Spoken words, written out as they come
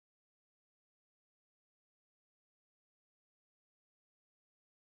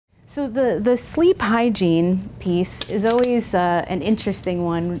So the sleep hygiene piece is always an interesting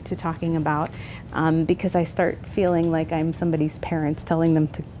one to talking about because I start feeling like I'm somebody's parents telling them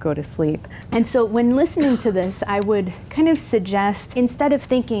to go to sleep. And so when listening to this, I would kind of suggest, instead of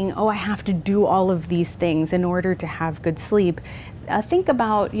thinking, oh, I have to do all of these things in order to have good sleep, think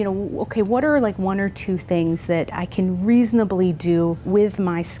about, okay, what are like one or two things that I can reasonably do with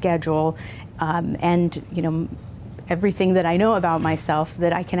my schedule and, everything that I know about myself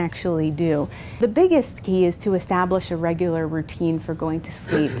that I can actually do. The biggest key is to establish a regular routine for going to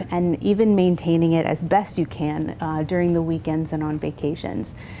sleep and even maintaining it as best you can during the weekends and on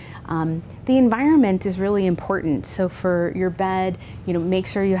vacations. The environment is really important. So for your bed, make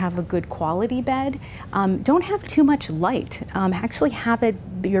sure you have a good quality bed. Don't have too much light. Actually have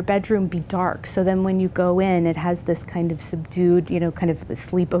your bedroom be dark. So then when you go in, it has this kind of subdued, kind of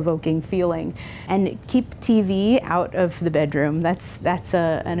sleep-evoking feeling. And keep TV out of the bedroom. That's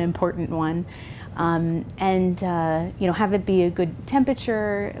an important one. Have it be a good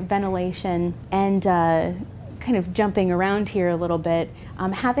temperature, ventilation, and kind of jumping around here a little bit,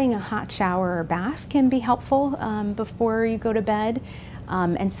 having a hot shower or bath can be helpful before you go to bed.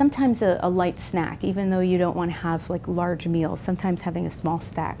 And sometimes a light snack, even though you don't want to have like large meals, sometimes having a small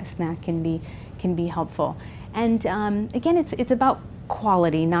snack can be helpful. And again, it's about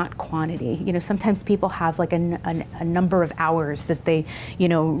quality, not quantity. Sometimes people have like a number of hours that they,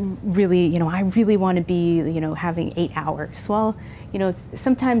 really, I really want to be, having 8 hours. Well,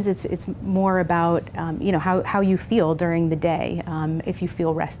 sometimes it's more about, how you feel during the day. If you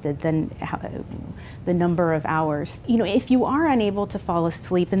feel rested, then the number of hours. If you are unable to fall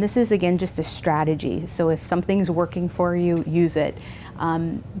asleep, and this is again just a strategy, so if something's working for you, use it.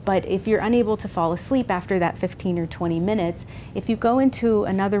 But if you're unable to fall asleep after that 15 or 20 minutes, if you go into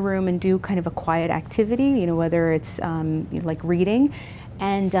another room and do kind of a quiet activity, whether it's like reading,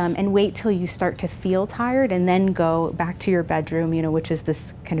 and wait till you start to feel tired and then go back to your bedroom, which is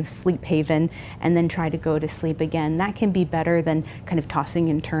this kind of sleep haven, and then try to go to sleep again. That can be better than kind of tossing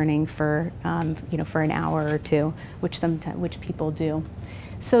and turning for, for an hour or two, which people do.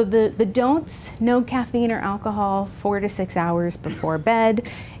 So the don'ts: no caffeine or alcohol 4 to 6 hours before bed.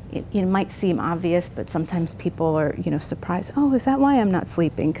 It might seem obvious, but sometimes people are, surprised. Oh, is that why I'm not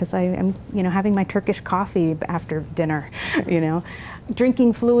sleeping? Because I am, having my Turkish coffee after dinner,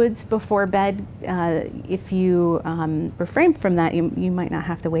 Drinking fluids before bed. If you refrain from that, you might not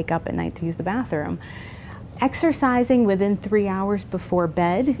have to wake up at night to use the bathroom. Exercising within 3 hours before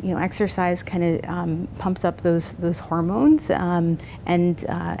bed. Exercise kind of pumps up those hormones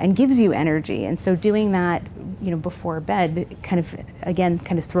and gives you energy. And so doing that, before bed, kind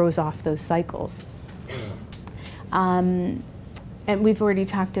of throws off those cycles. And we've already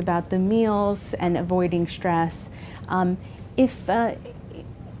talked about the meals and avoiding stress. If a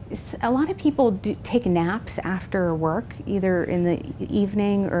lot of people take naps after work, either in the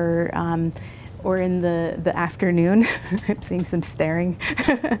evening or in the afternoon. I'm seeing some staring.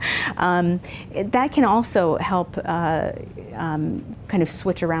 That can also help kind of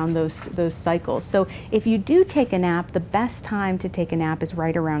switch around those cycles. So if you do take a nap, the best time to take a nap is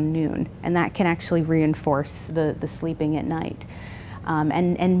right around noon, and that can actually reinforce the sleeping at night.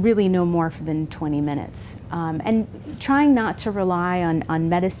 And really no more than 20 minutes. And trying not to rely on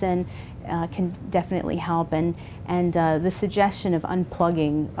medicine can definitely help, and the suggestion of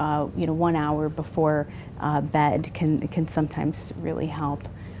unplugging 1 hour before bed can sometimes really help.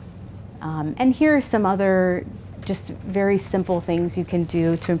 And here are some other just very simple things you can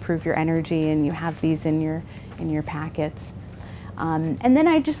do to improve your energy, and you have these in your packets. And then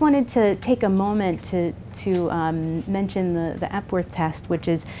I just wanted to take a moment to mention the Epworth test, which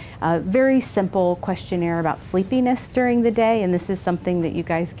is a very simple questionnaire about sleepiness during the day, and this is something that you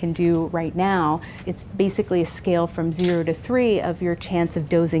guys can do right now. It's basically a scale from 0 to 3 of your chance of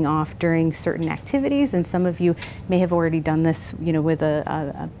dozing off during certain activities, and some of you may have already done this, with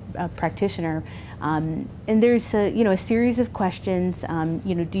a practitioner. And there's a series of questions.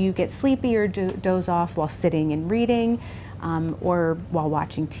 Do you get sleepy or doze off while sitting and reading? Or while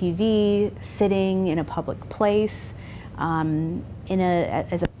watching TV, sitting in a public place,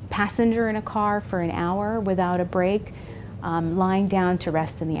 as a passenger in a car for an hour without a break, lying down to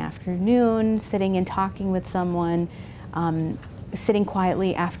rest in the afternoon, sitting and talking with someone, sitting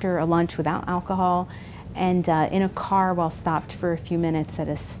quietly after a lunch without alcohol, and in a car while stopped for a few minutes at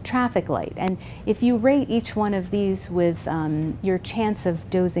a traffic light. And if you rate each one of these with your chance of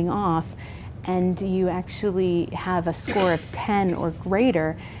dozing off, and you actually have a score of 10 or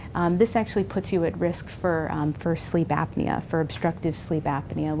greater, this actually puts you at risk for sleep apnea, for obstructive sleep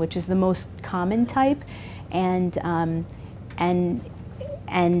apnea, which is the most common type, and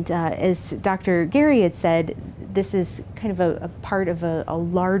as Dr. Gary had said, this is kind of a part of a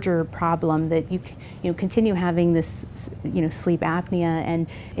larger problem that you continue having this sleep apnea, and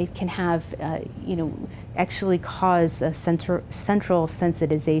it can have actually cause a central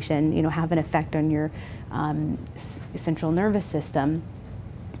sensitization, have an effect on your central nervous system,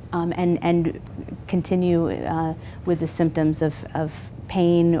 and continue with the symptoms of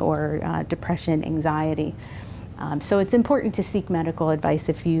pain or depression, anxiety. So it's important to seek medical advice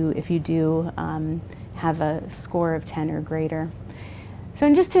if you do have a score of 10 or greater. So,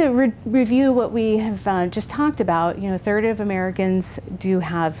 and just to review what we have just talked about, a third of Americans do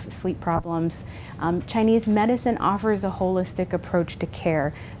have sleep problems. Chinese medicine offers a holistic approach to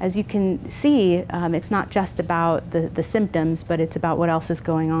care. As you can see, it's not just about the symptoms, but it's about what else is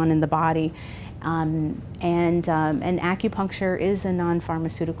going on in the body. And acupuncture is a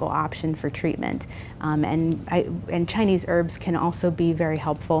non-pharmaceutical option for treatment. And Chinese herbs can also be very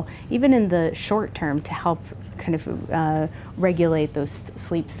helpful, even in the short term, to help kind of regulate those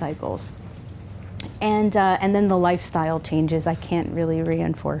sleep cycles. And then the lifestyle changes, I can't really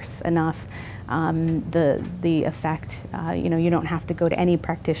reinforce enough the effect. You don't have to go to any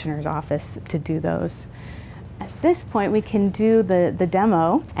practitioner's office to do those. At this point, we can do the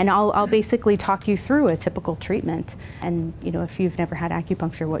demo, and I'll basically talk you through a typical treatment, and if you've never had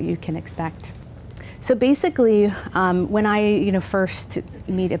acupuncture, what you can expect. So basically, when I first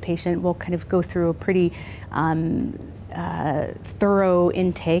meet a patient, we'll kind of go through a pretty thorough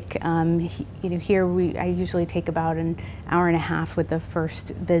intake. Here I usually take about an hour and a half with the first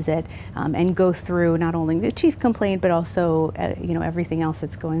visit, and go through not only the chief complaint but also everything else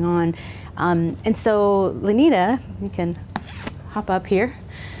that's going on. And so Lenita, you can hop up here.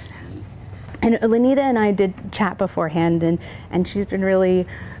 And Lenita and I did chat beforehand, and she's been really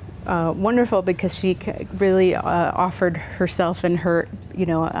wonderful because she really offered herself and her,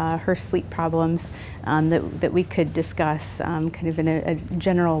 her sleep problems that we could discuss kind of in a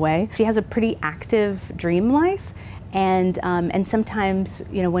general way. She has a pretty active dream life, and sometimes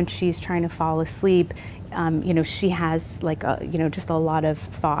when she's trying to fall asleep, she has like just a lot of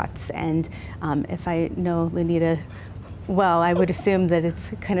thoughts. And if I know Lenita well, I would assume that it's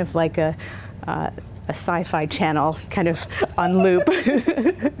kind of like a sci-fi channel kind of on loop.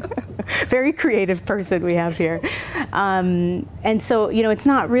 Very creative person we have here. And so, it's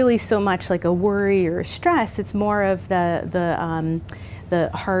not really so much like a worry or a stress, it's more of the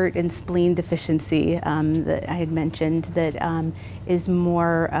heart and spleen deficiency that I had mentioned that is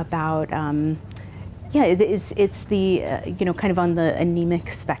more about, it's the, kind of on the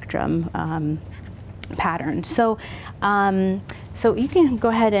anemic spectrum pattern. So, so you can go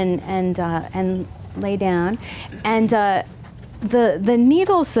ahead and lay down, and the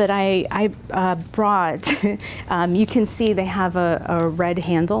needles that I brought, you can see they have a red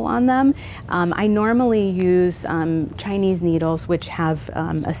handle on them. I normally use Chinese needles, which have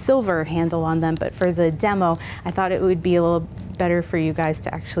a silver handle on them, but for the demo, I thought it would be a little better for you guys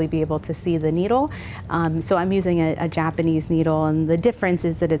to actually be able to see the needle. So I'm using a Japanese needle, and the difference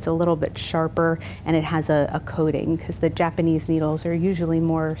is that it's a little bit sharper and it has a coating, because the Japanese needles are usually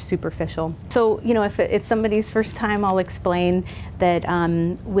more superficial. So, if it's somebody's first time, I'll explain that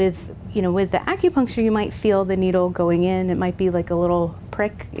with the acupuncture, you might feel the needle going in. It might be like a little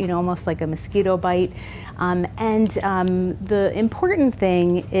prick, almost like a mosquito bite. The important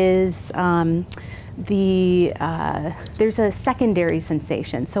thing is there's a secondary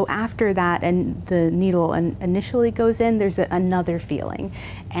sensation. So after that, and the needle initially goes in, there's another feeling,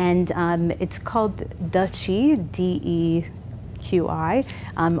 and it's called Deqi, D-E-Q-I,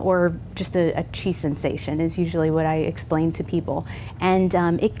 or just a chi sensation is usually what I explain to people. And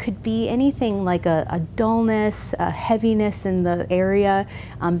it could be anything like a dullness, a heaviness in the area.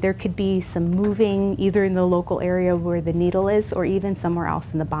 There could be some moving either in the local area where the needle is or even somewhere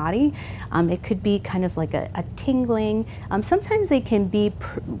else in the body. It could be kind of like a tingling. Sometimes they can be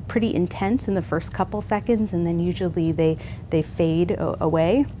pretty intense in the first couple seconds, and then usually they fade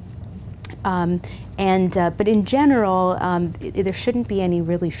away. But in general, there shouldn't be any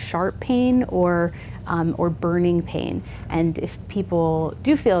really sharp pain or burning pain. And if people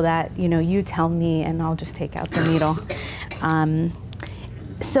do feel that, you tell me, and I'll just take out the needle.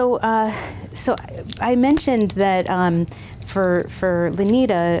 So I mentioned that for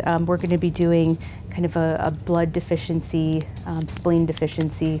Lenita, we're going to be doing kind of a blood deficiency, spleen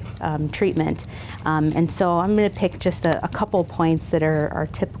deficiency treatment. And so I'm going to pick just a couple points that are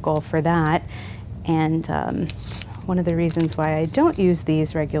typical for that. And one of the reasons why I don't use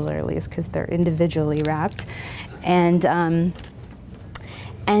these regularly is because they're individually wrapped. And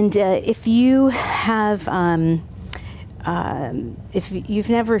if you have if you've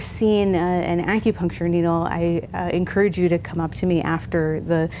never seen an acupuncture needle, I encourage you to come up to me after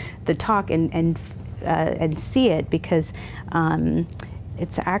the talk and see it, because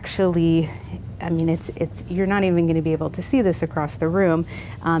it's actually, I mean, it's you're not even going to be able to see this across the room,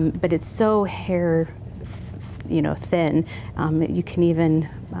 but it's so hair, thin. You can even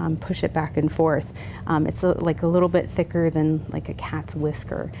push it back and forth. It's like a little bit thicker than like a cat's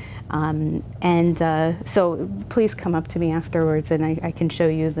whisker. So please come up to me afterwards, and I can show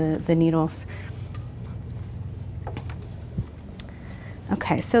you the needles.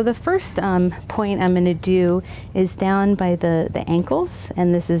 Okay, so the first point I'm going to do is down by the ankles,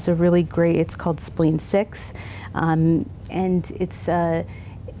 and this is a really great, it's called spleen 6, and it's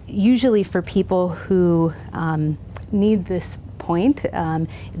usually for people who need this point.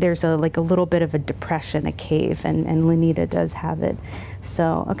 There's like a little bit of a depression, a cave, and Lenita does have it.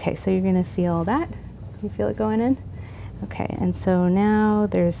 So, okay, so you're going to feel that. You feel it going in? Okay, and so now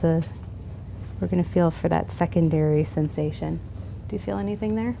we're going to feel for that secondary sensation. Do you feel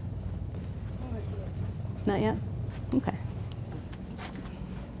anything there? Not yet? Okay.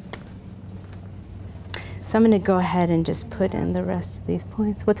 So I'm going to go ahead and just put in the rest of these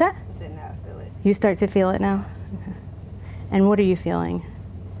points. What's that? I did not feel it. You start to feel it now? Okay. And what are you feeling?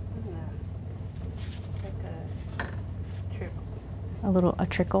 Like a trickle. A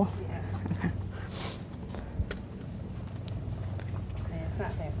trickle? Yeah. Okay. And it's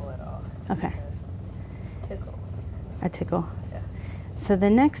not painful at all. Okay. It's a tickle. A tickle. Yeah. So the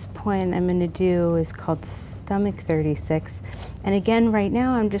next point I'm going to do is called stomach 36. And again, right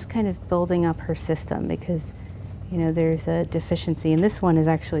now I'm just kind of building up her system, because there's a deficiency, and this one is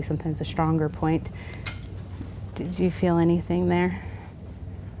actually sometimes a stronger point. Did you feel anything there?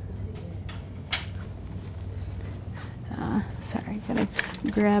 Sorry, gotta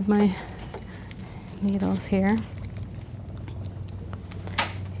grab my needles here.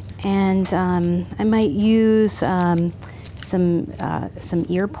 And I might use some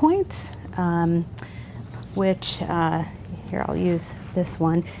ear points, which here, I'll use this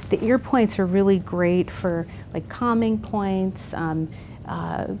one. The ear points are really great for like calming points,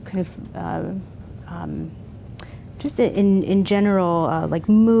 just in general, like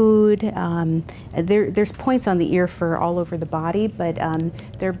mood. There's points on the ear for all over the body, but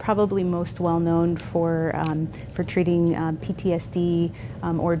they're probably most well known for treating PTSD,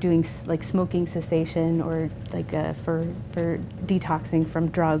 or doing like smoking cessation, or like for detoxing from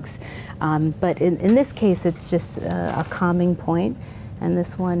drugs. But in this case, it's just a calming point, and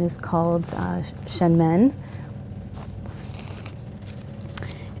this one is called Shenmen.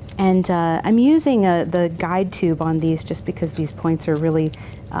 And I'm using the guide tube on these just because these points are really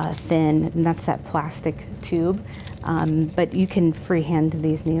thin, and that's that plastic tube. But you can freehand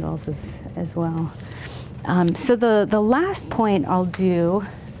these needles as well. So the last point I'll do,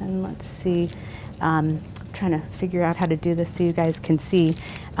 and let's see, trying to figure out how to do this so you guys can see,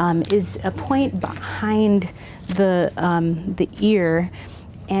 is a point behind the ear.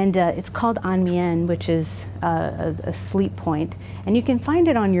 And it's called Anmien, which is a sleep point. And you can find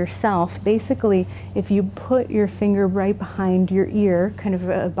it on yourself. Basically, if you put your finger right behind your ear, kind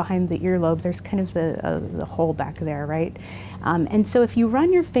of behind the earlobe, there's kind of the hole back there, right? And so if you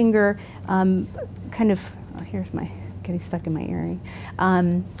run your finger kind of, oh, here's my, getting stuck in my earring,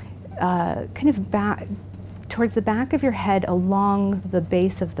 kind of back, towards the back of your head along the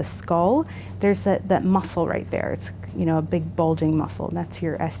base of the skull, there's that muscle right there. It's a big bulging muscle, and that's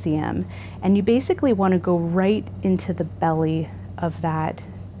your SCM. And you basically want to go right into the belly of that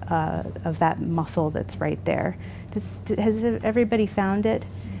muscle that's right there. Has everybody found it?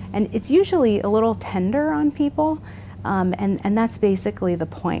 And it's usually a little tender on people, and that's basically the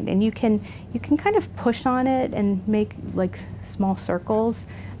point. And you can kind of push on it and make like small circles.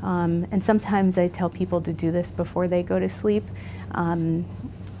 And sometimes I tell people to do this before they go to sleep.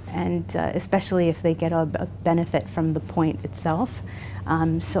 And especially if they get a benefit from the point itself.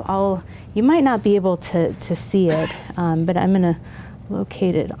 So you might not be able to see it, but I'm gonna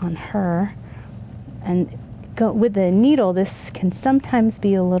locate it on her. And go with the needle, this can sometimes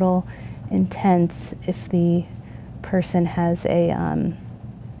be a little intense if the person has a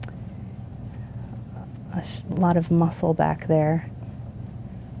lot of muscle back there.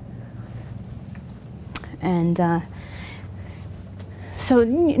 And so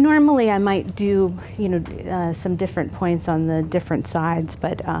normally I might do, some different points on the different sides,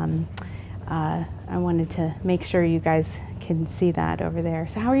 but I wanted to make sure you guys can see that over there.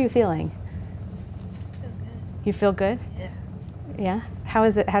 So how are you feeling? I feel good. You feel good? Yeah. Yeah? How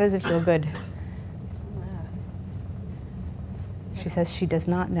is it? How does it feel good? Wow. She says she does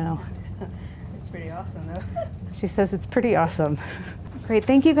not know. It's pretty awesome though. She says it's pretty awesome. Great,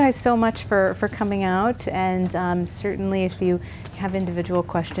 thank you guys so much for coming out, and certainly if you have individual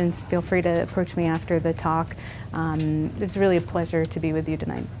questions, feel free to approach me after the talk. It was really a pleasure to be with you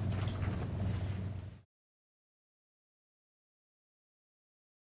tonight.